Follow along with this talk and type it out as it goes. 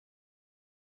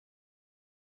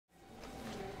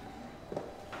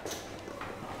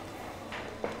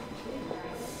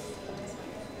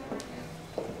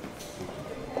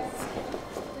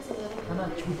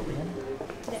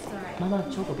妈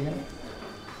坐嗰邊。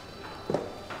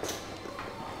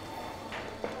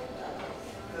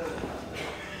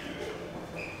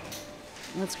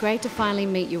Well, it's great to finally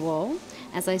meet you all.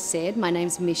 As I said, my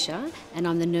name's Misha and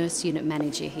I'm the nurse unit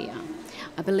manager here.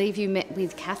 I believe you met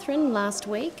with Catherine last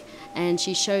week and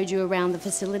she showed you around the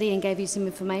facility and gave you some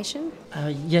information?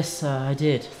 Yes, I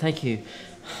did. Thank you.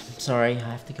 Sorry, I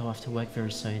have to go off to work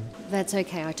very soon. That's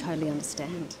okay, I totally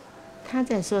understand. 他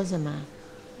在说什么？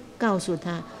告诉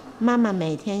他，妈妈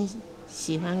每天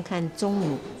喜欢看中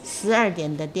午12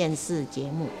点的电视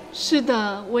节目。是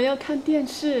的，我要看电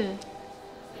视。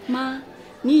妈，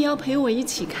你也要陪我一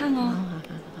起看哦。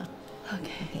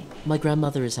Okay. My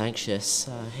grandmother is anxious.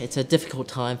 It's a difficult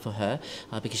time for her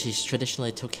because she's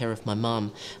traditionally took care of my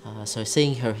mum. So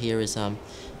seeing her here is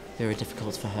very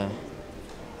difficult for her.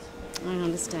 I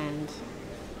understand.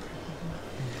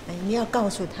 你要告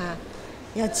诉他，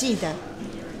要记得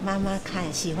妈妈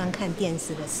喜欢看电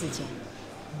视的事情。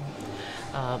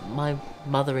My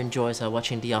mother enjoys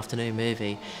watching the afternoon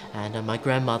movie, and my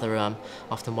grandmother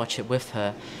often watch it with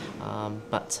her.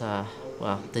 But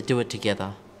well, they do it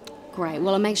together. Great,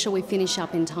 well I'll make sure we finish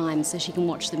up in time so she can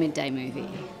watch the midday movie.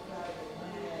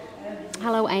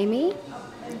 Hello Amy,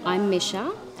 I'm Misha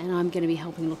and I'm going to be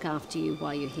helping look after you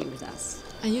while you're here with us.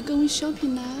 Are you going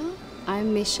shopping now?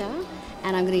 I'm Misha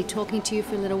and I'm going to be talking to you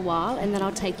for a little while and then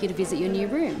I'll take you to visit your new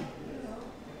room.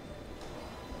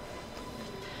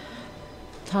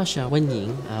 他想欢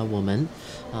迎我们，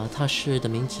他是的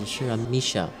名字是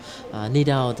Misha，内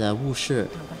道的护士。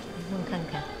好吧，我看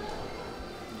看。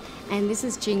And this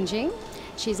is Jingjing.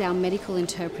 She's our medical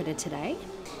interpreter today.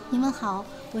 你们好，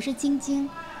我是晶晶，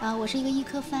我是一个医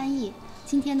科翻译。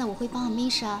今天呢，我会帮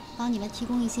Misha 帮你们提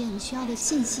供一些你需要的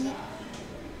信息。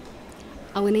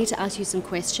I will need to ask you some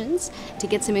questions to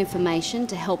get some information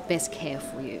to help best care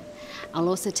for you. I'll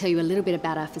also tell you a little bit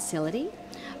about our facility.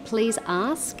 Please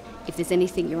ask if there's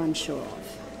anything you're unsure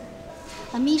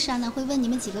of. Misha 呢会问你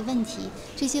们几个问题，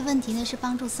这些问题呢是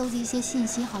帮助搜集一些信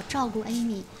息，好照顾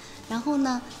Amy。然后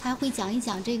呢，还会讲一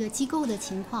讲这个机构的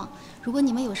情况。如果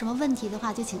你们有什么问题的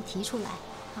话，就请提出来。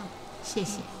好，谢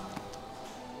谢。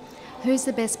Who's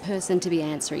the best person to be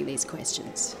answering these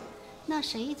questions? 那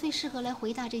谁最适合来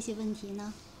回答这些问题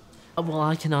呢？ Well,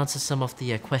 I can answer some of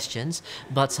the questions,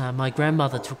 but my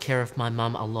grandmother took care of my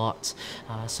mum a lot,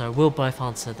 so we'll both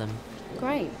answer them.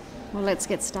 Great. Well, let's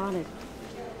get started.